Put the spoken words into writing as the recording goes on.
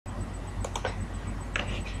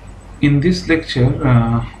In this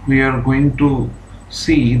lecture, we are going to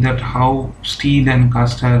see that how steel and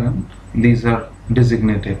cast iron, these are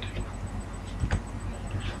designated.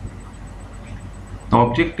 The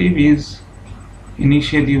objective is,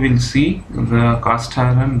 initially we'll see the cast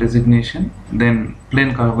iron designation, then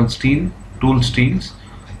plain carbon steel, tool steels,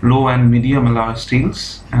 low and medium alloy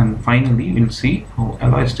steels, and finally we'll see how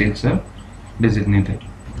alloy steels are designated.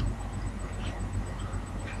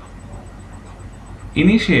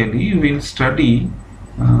 Initially we'll study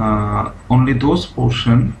only those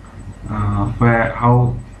portion where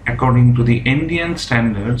how according to the Indian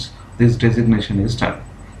standards this designation is done.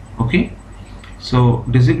 Okay, so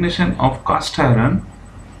designation of cast iron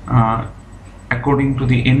according to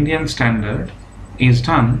the Indian standard is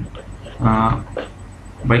done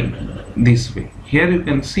by this way. Here you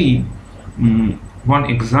can see one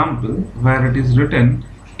example where it is written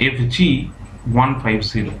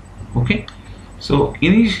FG150. Okay, so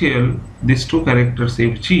initial these two characters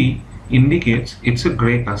FG indicates it's a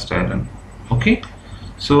gray cast iron. Okay,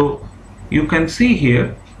 so you can see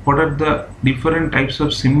here what are the different types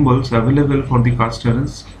of symbols available for the cast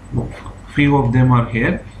irons. Few of them are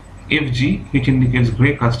here. FG, which indicates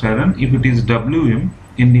gray cast iron. If it is WM,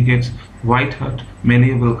 indicates white hot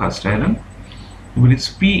malleable cast iron. If it is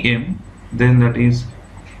PM, then that is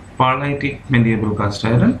perlitic malleable cast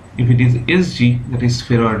iron. If it is SG, that is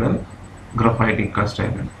spheroidal graphitic cast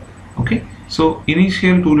iron. Okay, so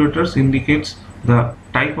initial two letters indicates the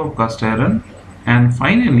type of cast iron, and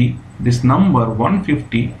finally this number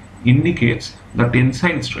 150 indicates the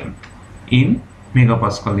tensile strength in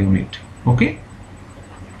megapascal unit. Okay,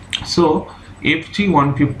 so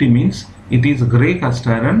FG150 means it is gray cast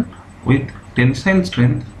iron with tensile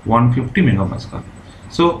strength 150 megapascal.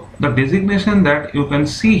 So the designation that you can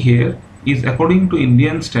see here is according to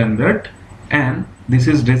Indian standard, and this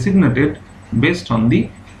is designated based on the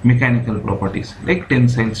mechanical properties like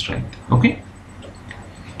tensile strength. Okay,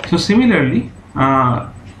 so similarly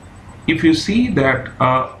if you see that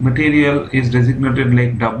a material is designated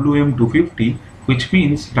like WM250, which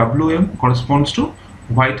means WM corresponds to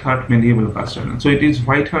white hot malleable cast iron. So it is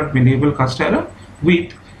white hot malleable cast iron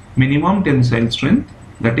with minimum tensile strength,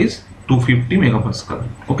 that is 250 megapascal.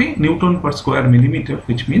 Okay, Newton per square millimeter,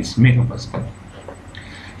 which means megapascal.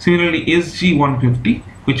 Similarly SG150,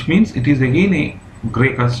 which means it is again a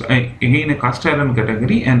gray cast iron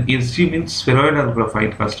category, and SG means spheroidal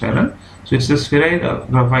graphite cast iron. So it's a spheroidal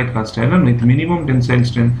graphite cast iron with minimum tensile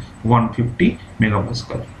strength 150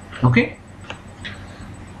 megapascal. Okay,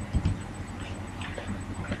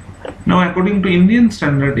 now according to Indian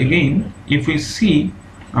standard, again if we see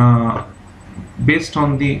based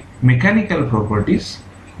on the mechanical properties,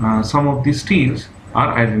 some of the steels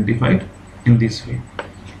are identified in this way.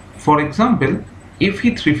 For example,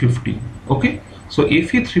 Fe350. Okay, so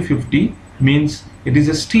Fe350 means it is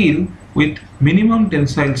a steel with minimum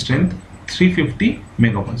tensile strength 350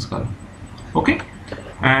 megapascal. Okay,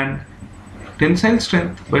 and tensile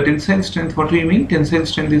strength, by tensile strength what we mean? Tensile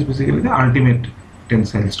strength is basically the ultimate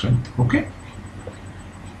tensile strength. Okay,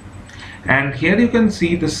 and here you can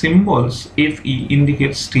see the symbols. Fe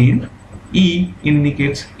indicates steel, E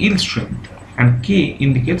indicates yield strength, and K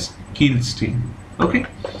indicates keel steel. Okay,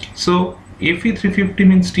 so Fe350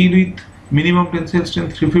 means steel with minimum tensile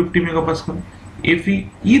strength 350 megapascal.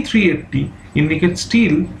 E380 indicates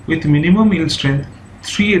steel with minimum yield strength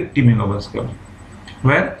 380 megapascal,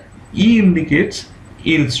 where E indicates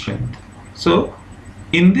yield strength. So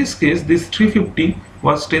in this case, this 350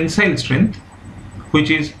 was tensile strength,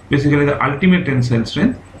 which is basically the ultimate tensile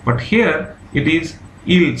strength, but here it is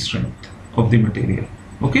yield strength of the material.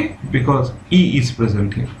 Okay, because E is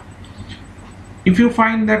present here. If you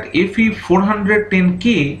find that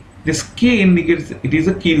Fe410K, this K indicates it is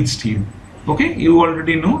a keel steel. Okay, you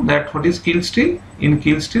already know that what is keel steel. In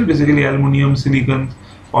keel steel, basically aluminum, silicon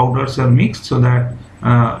powders are mixed so that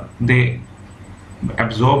they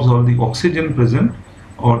absorbs all the oxygen present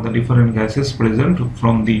or the different gases present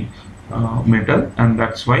from the metal, and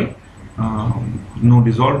that's why no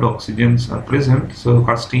dissolved oxygens are present. So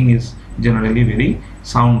casting is generally very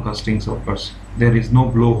sound castings occurs. There is no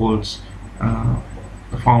blowholes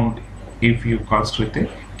found if you cast with a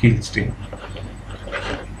keel steel.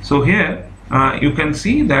 So here you can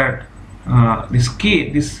see that this K,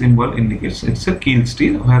 this symbol indicates it's a keel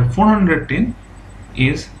steel, where 410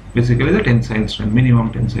 is basically the tensile strength,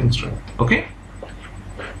 minimum tensile strength. Okay,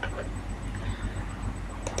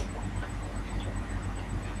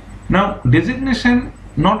 now designation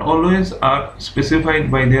not always are specified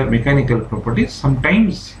by their mechanical properties.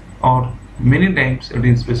 Sometimes or many times it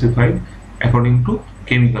is specified according to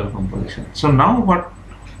chemical composition. So now what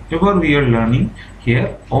whatever we are learning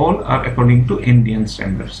here, all are according to Indian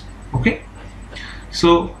standards. Okay.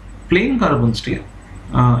 So plain carbon steel,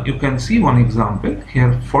 you can see one example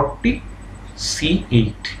here,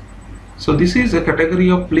 40C8. So this is a category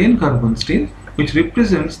of plain carbon steel which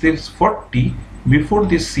represents this 40 before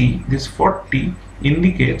this C. This 40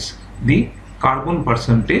 indicates the carbon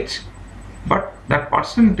percentage, but that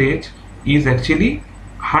percentage is actually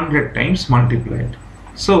 100 times multiplied.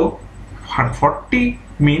 So 40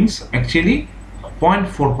 means actually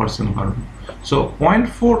 0.4% carbon. So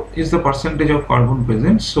 0.4 is the percentage of carbon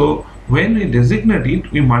present. So when we designate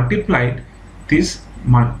it, we multiplied this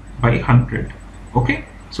by 100. Okay.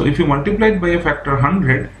 So if you multiply it by a factor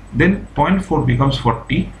 100, then 0.4 becomes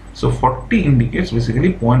 40. So 40 indicates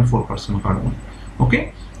basically 0.4% carbon.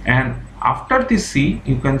 Okay. And after this C,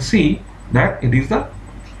 you can see that it is the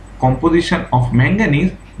composition of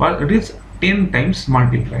manganese, but it is 10 times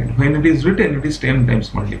multiplied. When it is written, it is 10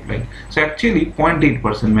 times multiplied. So actually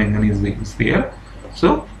 0.8% manganese is there.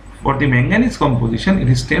 So for the manganese composition, it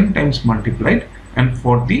is 10 times multiplied, and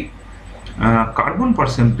for the carbon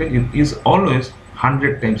percentage, it is always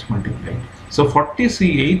 100 times multiplied. So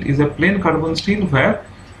 40C8 is a plain carbon steel where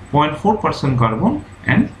 0.4% carbon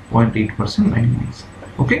and 0.8% manganese.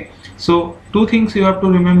 Okay. So two things you have to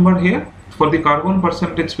remember here. For the carbon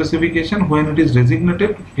percentage specification, when it is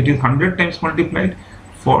designated, it is 100 times multiplied.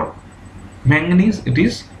 For manganese, it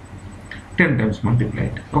is 10 times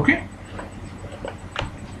multiplied. Okay.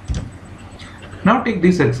 Now take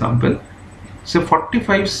this example. So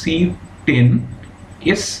 45C10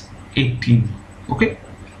 S18. Okay.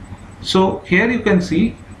 So here you can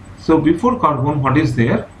see, so before carbon, what is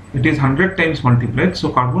there? It is 100 times multiplied. So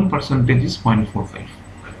carbon percentage is 0.45.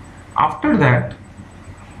 After that,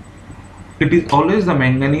 it is always the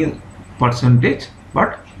manganese percentage,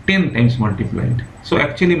 but 10 times multiplied. So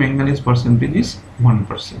actually manganese percentage is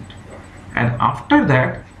 1%. And after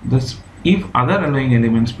that, this, if other alloying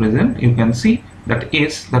elements present, you can see that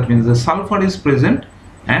S, that means the sulfur is present,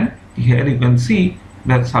 and here you can see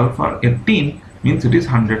that sulfur 18 means it is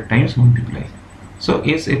 100 times multiplied. So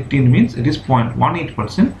S18 means it is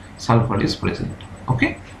 0.18% sulfur is present.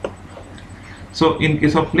 Okay. So in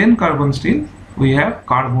case of plain carbon steel, we have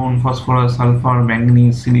carbon, phosphorus, sulfur,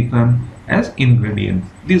 manganese, silicon as ingredients.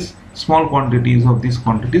 These small quantities of these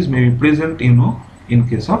quantities may be present, in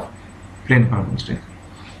case of plain carbon steel.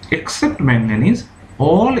 Except manganese,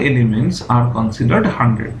 all elements are considered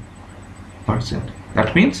 100%.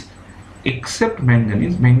 That means except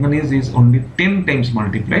manganese, manganese is only 10 times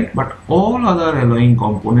multiplied, but all other alloying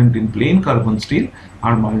component in plain carbon steel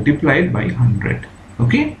are multiplied by 100.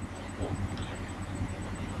 Okay.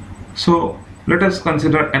 So let us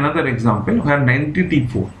consider another example where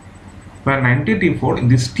 90T4. Where 90T4,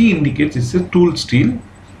 this T indicates it's a tool steel,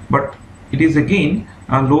 but it is again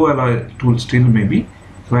a low alloy tool steel maybe,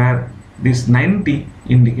 where this 90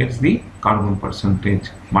 indicates the carbon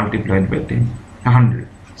percentage multiplied by 100.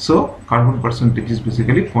 So carbon percentage is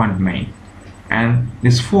basically 0.9, and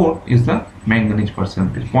this 4 is the manganese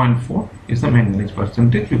percentage. 0.4 is the manganese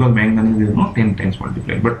percentage, because manganese is not 10 times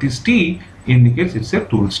multiplied, but this T indicates it's a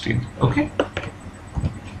tool steel. Okay.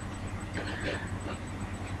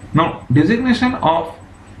 Now designation of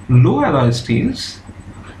low alloy steels,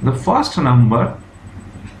 the first number,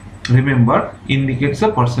 remember, indicates the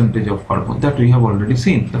percentage of carbon that we have already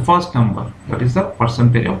seen. The first number, that is the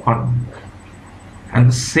percentage of carbon, and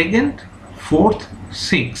the second, fourth,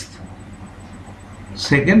 sixth,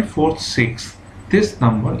 this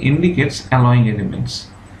number indicates alloying elements,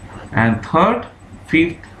 and third,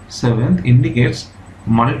 fifth, seventh indicates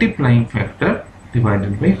multiplying factor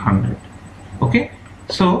divided by 100. Okay.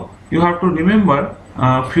 So you have to remember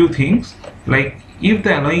a few things, like if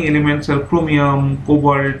the alloying elements are chromium,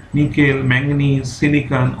 cobalt, nickel, manganese,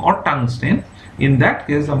 silicon or tungsten, in that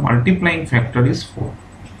case the multiplying factor is 4.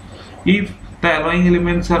 If the alloying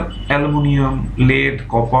elements are aluminum, lead,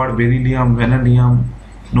 copper, beryllium, vanadium,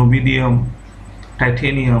 niobium,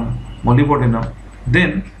 titanium, molybdenum,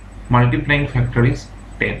 then multiplying factor is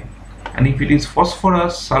 10. And if it is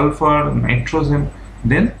phosphorus, sulfur, nitrogen,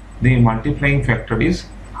 then the multiplying factor is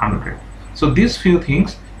 100. So these few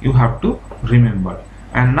things you have to remember.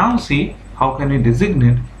 And now see how can we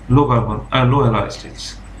designate low alloy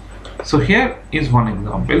steels. So here is one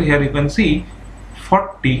example. Here you can see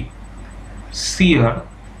 40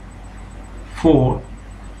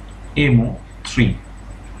 Cr4MO3.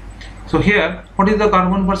 So here, what is the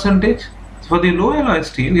carbon percentage? For the low alloy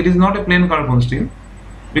steel, it is not a plain carbon steel,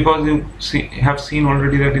 because you have seen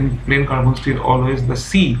already that in plain carbon steel always the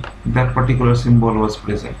C, that particular symbol, was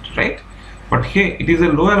present, right? But here it is a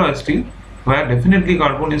low alloy steel where definitely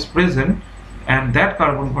carbon is present, and that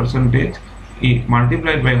carbon percentage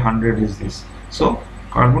multiplied by 100 is this. So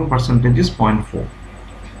carbon percentage is 0.4.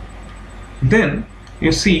 Then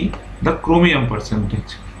you see the chromium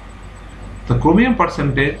percentage. The chromium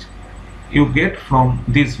percentage you get from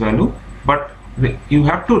this value, but you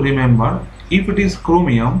have to remember, if it is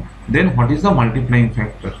chromium, then what is the multiplying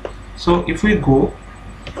factor? So if we go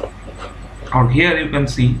out here, you can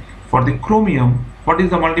see for the chromium, what is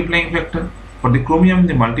the multiplying factor? For the chromium,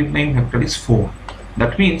 the multiplying factor is 4.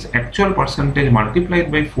 That means actual percentage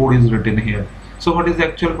multiplied by 4 is written here. So what is the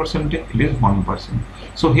actual percentage? It is 1%.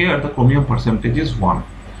 So here the chromium percentage is 1.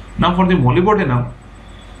 Now for the molybdenum,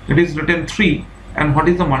 it is written 3. And what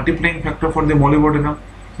is the multiplying factor for the molybdenum?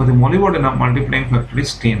 For the molybdenum, multiplying factor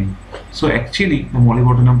is 10. So actually the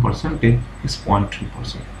molybdenum percentage is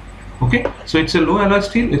 0.3%. Okay, so it's a low alloy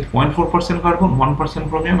steel with 0.4% carbon, 1%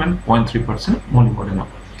 chromium and 0.3% molybdenum.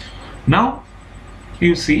 Now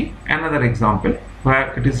you see another example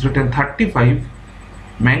where it is written 35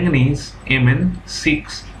 manganese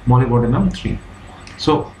Mn6 molybdenum 3.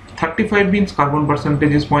 So 35 means carbon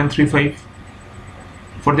percentage is 0.35.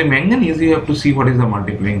 For the manganese, you have to see what is the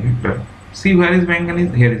multiplying factor. See, where is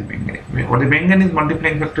manganese? Here is manganese. For the manganese,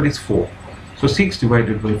 multiplying factor is 4. So 6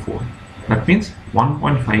 divided by 4. That means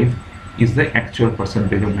 1.5 is the actual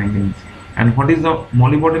percentage of manganese. And what is the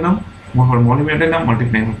molybdenum? For molybdenum,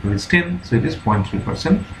 multiplying factor is 10. So it is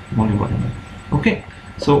 0.3% molybdenum. Okay.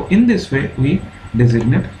 So in this way, we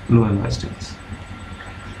designate low alloy steels.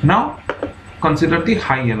 Now consider the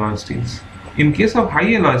high alloy steels. In case of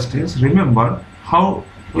high alloy steels, remember how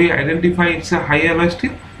we identify it's a high alloy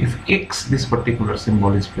steel. If X, this particular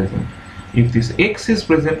symbol is present. If this X is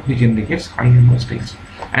present, which indicates high alloy steels.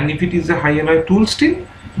 And if it is a high alloy tool steel,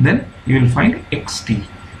 then you will find XT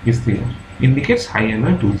is there, indicates high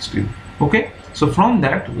alloy tool steel. Okay, so from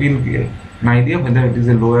that we will get an idea whether it is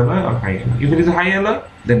a low alloy or high alloy. If it is a high alloy,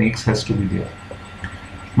 then X has to be there.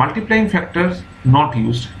 Multiplying factors not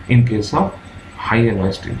used in case of high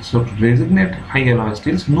alloy steel. So to designate high alloy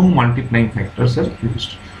steels, no multiplying factors are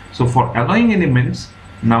used. So for alloying elements,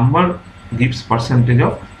 number gives percentage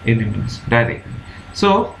of elements directly.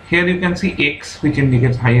 So here you can see X, which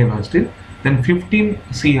indicates high alloy steel, then 15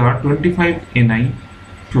 Cr, 25 Ni,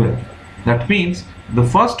 12. That means the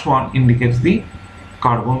first one indicates the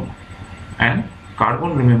carbon, and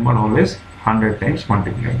carbon, remember, always 100 times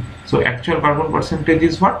multiplied. So actual carbon percentage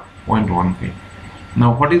is what? 0.15.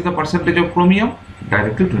 Now what is the percentage of chromium?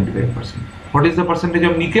 Directly 25%. What is the percentage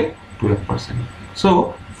of nickel? 12%.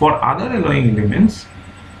 So for other alloying elements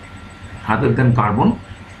other than carbon,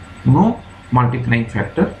 no multiplying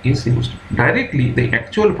factor is used. Directly the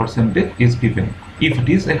actual percentage is given if it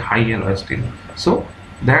is a high alloy steel. So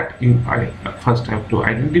that you first have to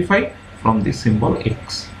identify from the symbol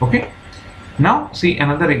X. Okay. Now see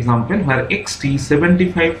another example where XT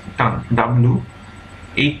 75 ton W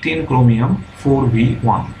 18 chromium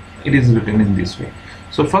 4V1. It is written in this way.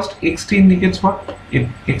 So first XT indicates what?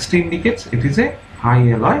 XT indicates it is a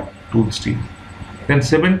high alloy tool steel. Then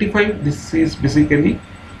 75, this is basically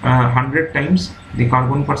 100 times the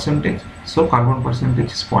carbon percentage. So carbon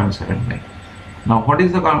percentage is 0.79. Now what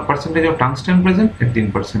is the percentage of tungsten present?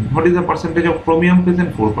 18%. What is the percentage of chromium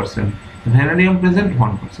present? 4%. Vanadium present?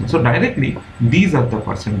 1%. So directly these are the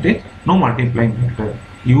percentage, no multiplying factor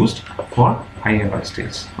used for high alloy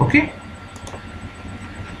steels. Okay.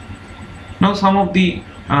 Now some of the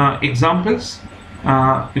examples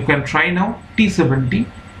you can try now. T70.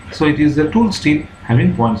 So it is the tool steel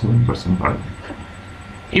having 0.7% carbon.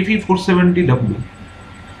 Fe470W.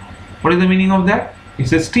 What is the meaning of that?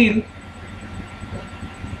 It's a steel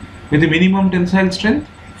with the minimum tensile strength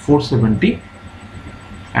 470,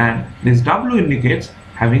 and this W indicates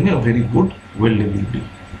having a very good weldability.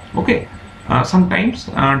 Okay. Sometimes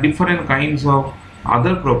different kinds of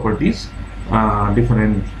other properties,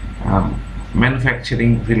 different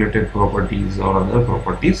manufacturing related properties or other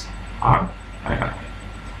properties are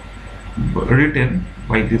written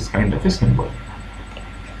by this kind of a symbol.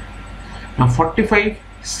 Now 45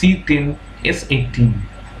 C10 S18.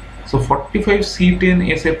 So 45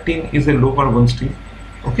 C10 S18 is a low carbon steel.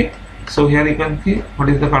 Okay. So here you can see what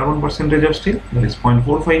is the carbon percentage of steel, that is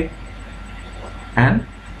 0.45, and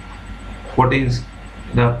what is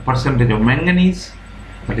the percentage of manganese,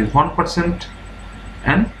 that is 1%,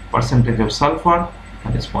 and percentage of sulfur,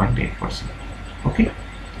 that is 0.8%. Okay.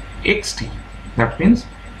 XT, that means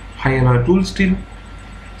high alloy tool steel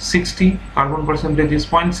 60, carbon percentage is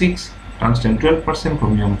 0.6, tungsten 12%,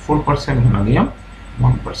 chromium 4%, vanadium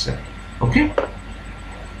 1%. Okay.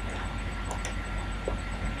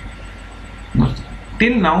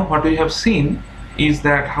 Till now what we have seen is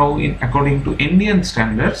that how according to Indian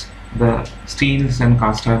standards the steels and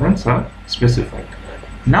cast irons are specified.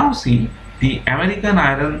 Now see the American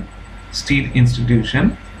Iron Steel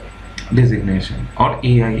Institution designation or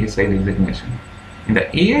AISI designation. In the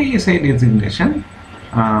AISI designation,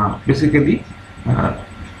 basically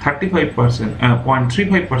 35%,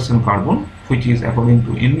 0.35% carbon, which is according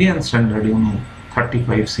to Indian standard,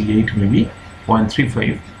 35C8 maybe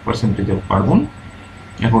 0.35 percentage of carbon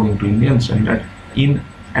according to Indian standard. In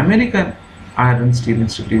American Iron Steel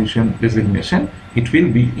Institution designation, it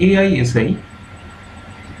will be AISI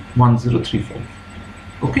 1035.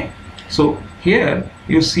 Okay, so here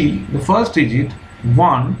you see the first digit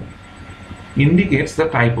 1 indicates the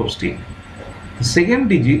type of steel, the second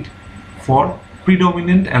digit for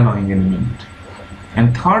predominant alloying element,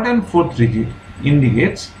 and third and fourth digit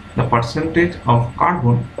indicates the percentage of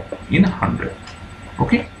carbon in 100.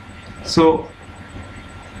 Okay, so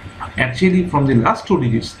actually from the last two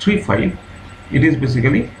digits 35, it is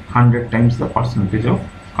basically 100 times the percentage of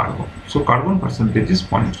carbon. So carbon percentage is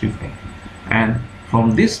 0.35, and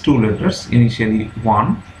from these two letters, initially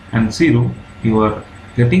 1 and 0, you are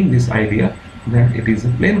getting this idea that it is a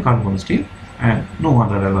plain carbon steel and no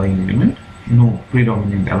other alloying element, no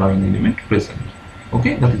predominant alloying element present.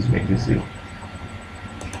 Okay, that is why it is 0.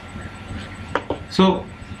 So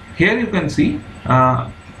here you can see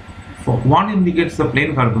for 1 indicates the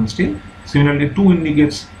plain carbon steel, similarly 2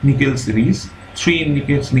 indicates nickel series, 3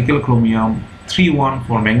 indicates nickel chromium, 3-1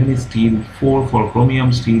 for manganese steel, 4 for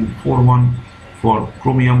chromium steel, 4-1 for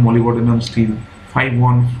chromium molybdenum steel,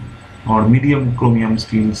 5-1 or medium chromium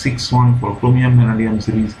steel, 6-1 for chromium vanadium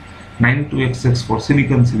series, 9-2XX for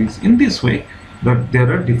silicon series. In this way, that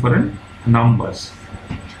there are different numbers.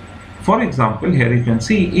 For example, here you can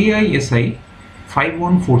see AISI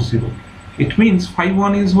 5140. It means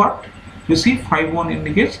 5-1 is what? You see 5-1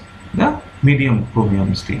 indicates the medium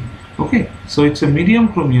chromium steel. Okay, so it's a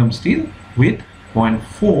medium chromium steel with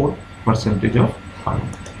 0.4 percentage of carbon.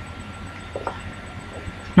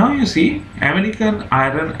 Now you see American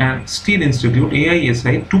Iron and Steel Institute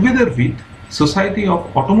AISI together with Society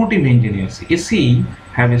of Automotive Engineers SAE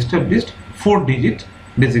have established 4-digit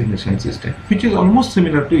designation system, which is almost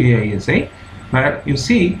similar to AISI, where you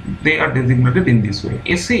see they are designated in this way: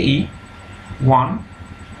 SAE 1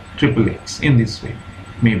 XXX in this way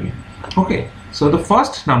maybe. Okay, so the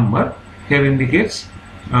first number here indicates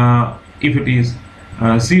if it is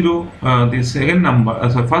 0, the second number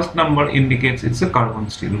as a first number indicates it's a carbon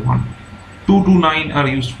steel 1. 2 to 9 are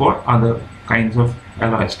used for other kinds of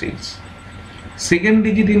alloy steels. Second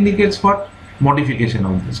digit indicates what? Modification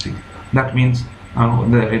of the steel. That means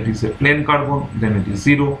it is a plain carbon, then it is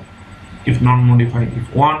 0. If non-modified,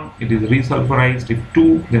 if 1, it is resulfurized. If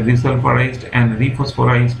 2, then resulfurized and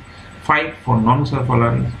rephosphorized. 5 for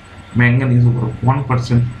non-sulfurized. Manganese over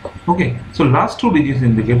 1%. Okay, so last two digits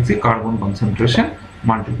indicate the carbon concentration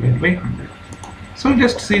multiplied by 100. So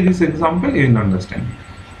just see this example, you will understand.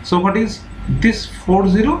 So what is this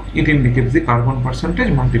 40? It indicates the carbon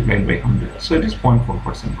percentage multiplied by 100. So it is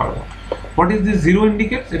 0.4% carbon. What is this 0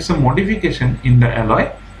 indicates? It's a modification in the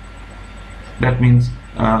alloy. That means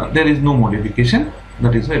there is no modification.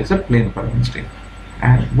 That is why it's a plain carbon steel.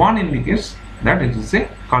 And 1 indicates that it is a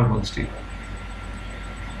carbon steel.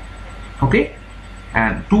 Okay,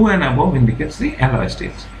 and 2 and above indicates the alloy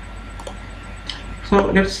steels.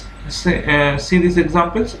 So let's say, see these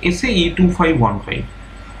examples. SAE 2515.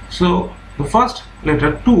 So the first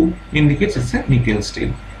letter 2 indicates it's a nickel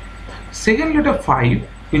steel. Second letter 5,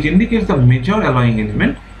 which indicates the major alloying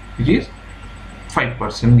element, which is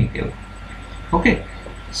 5% nickel. Okay,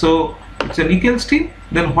 so it's a nickel steel.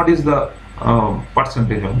 Then what is the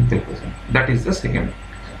percentage of nickel present? That is the second.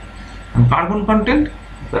 And carbon content,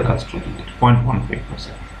 the last two digit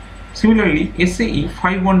 0.15%. Similarly, SAE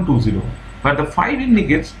 5120, where the 5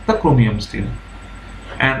 indicates the chromium steel,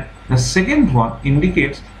 and the second one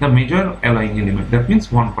indicates the major alloying element. That means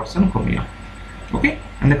 1% chromium. Okay,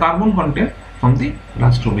 and the carbon content from the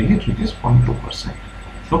last two digits, which is 0.2%.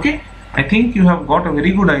 Okay, I think you have got a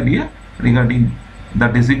very good idea regarding the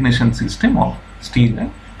designation system of steel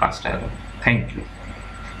and cast iron. Thank you.